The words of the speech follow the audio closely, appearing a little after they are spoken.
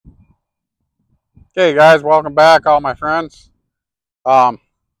Okay, guys, welcome back, all my friends. Um,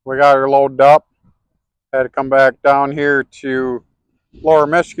 we got her loaded up. Had to come back down here to Lower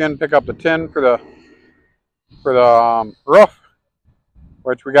Michigan, pick up the tin for the roof,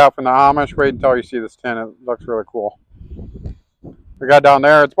 which we got from the Amish. Wait until you see this tin; it looks really cool. We got down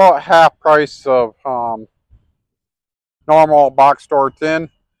there. It's about half price of normal box store tin.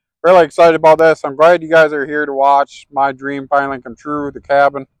 Really excited about this. I'm glad you guys are here to watch my dream finally come true. The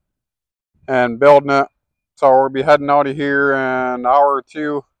cabin and building it. So we'll be heading out of here in an hour or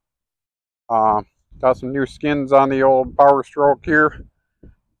two. Um, got some new skins on the old Power Stroke here.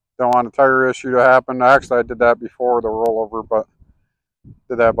 Don't want a tire issue to happen. Actually, I did that before the rollover, but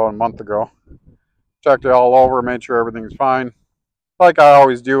did that about a month ago. Checked it all over, made sure everything's fine, like I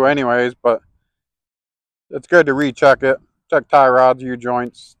always do anyways, but it's good to recheck it. Check tie rods,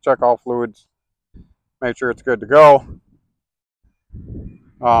 U-joints, check all fluids, make sure it's good to go.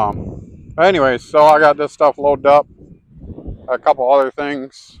 Anyways, so I got this stuff loaded up. A couple other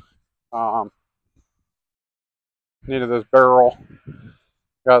things. Needed this barrel.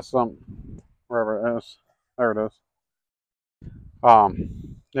 Got some, wherever it is. There it is.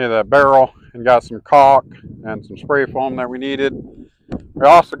 Needed that barrel and got some caulk and some spray foam that we needed. We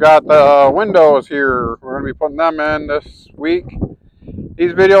also got the windows here. We're going to be putting them in this week.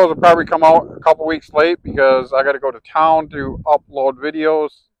 These videos will probably come out a couple weeks late because I got to go to town to upload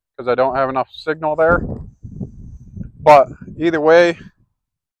videos because I don't have enough signal there. But either way,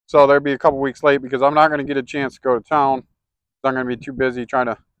 so they'll be a couple weeks late because I'm not going to get a chance to go to town. I'm going to be too busy trying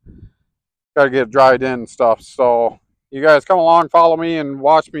to get it dried in and stuff. So you guys come along, follow me, and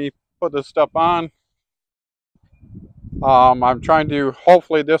watch me put this stuff on. I'm trying to,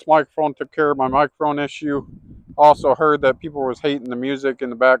 hopefully this microphone took care of my microphone issue. Also heard that people was hating the music in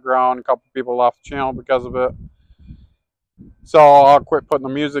the background. A couple people left the channel because of it. So I'll quit putting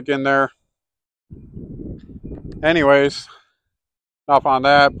the music in there. Anyways, enough on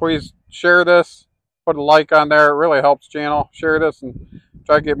that. Please share this. Put a like on there. It really helps the channel. Share this and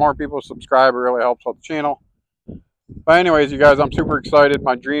try to get more people to subscribe. It really helps out the channel. But anyways, you guys, I'm super excited.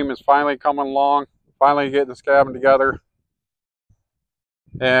 My dream is finally coming along. Finally getting this cabin together.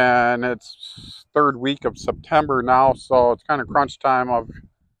 And it's third week of September now, so it's kind of crunch time of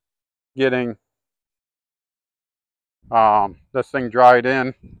getting this thing dried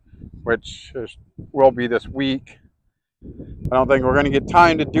in, which will be this week. I don't think we're going to get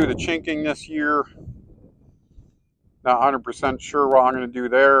time to do the chinking this year. Not 100% sure what I'm going to do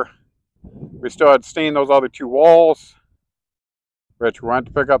there. We still had to stain those other two walls, which we went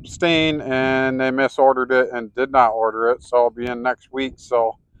to pick up the stain, and they misordered it and did not order it, so it'll be in next week,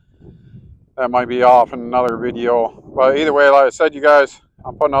 so that might be off in another video. But either way, like I said, you guys,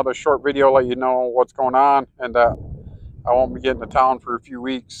 I'm putting out a short video, let you know what's going on, and that I won't be getting to town for a few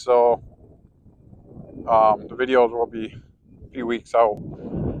weeks, so the videos will be a few weeks out.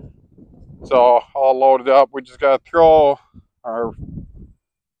 So all loaded up. We just gotta throw our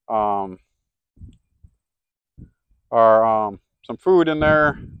some food in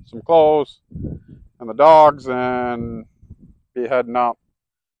there, some clothes, and the dogs, and be heading up.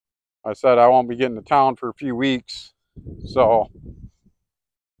 I said I won't be getting to town for a few weeks, so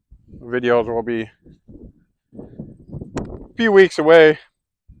videos will be a few weeks away.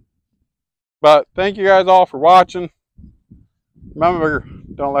 But thank you guys all for watching. Remember,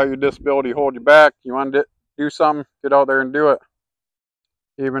 don't let your disability hold you back. You want to do something, get out there and do it.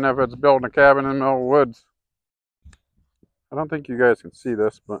 Even if it's building a cabin in the middle of the woods. I don't think you guys can see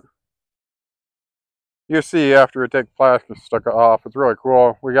this, but you'll see after we take the plastic stuck off. It's really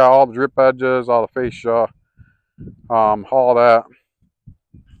cool. We got all the drip edges, all the fascia, all that,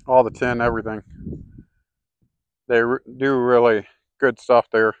 all the tin, everything. They do really good stuff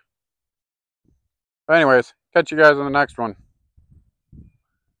there. But anyways, catch you guys in the next one.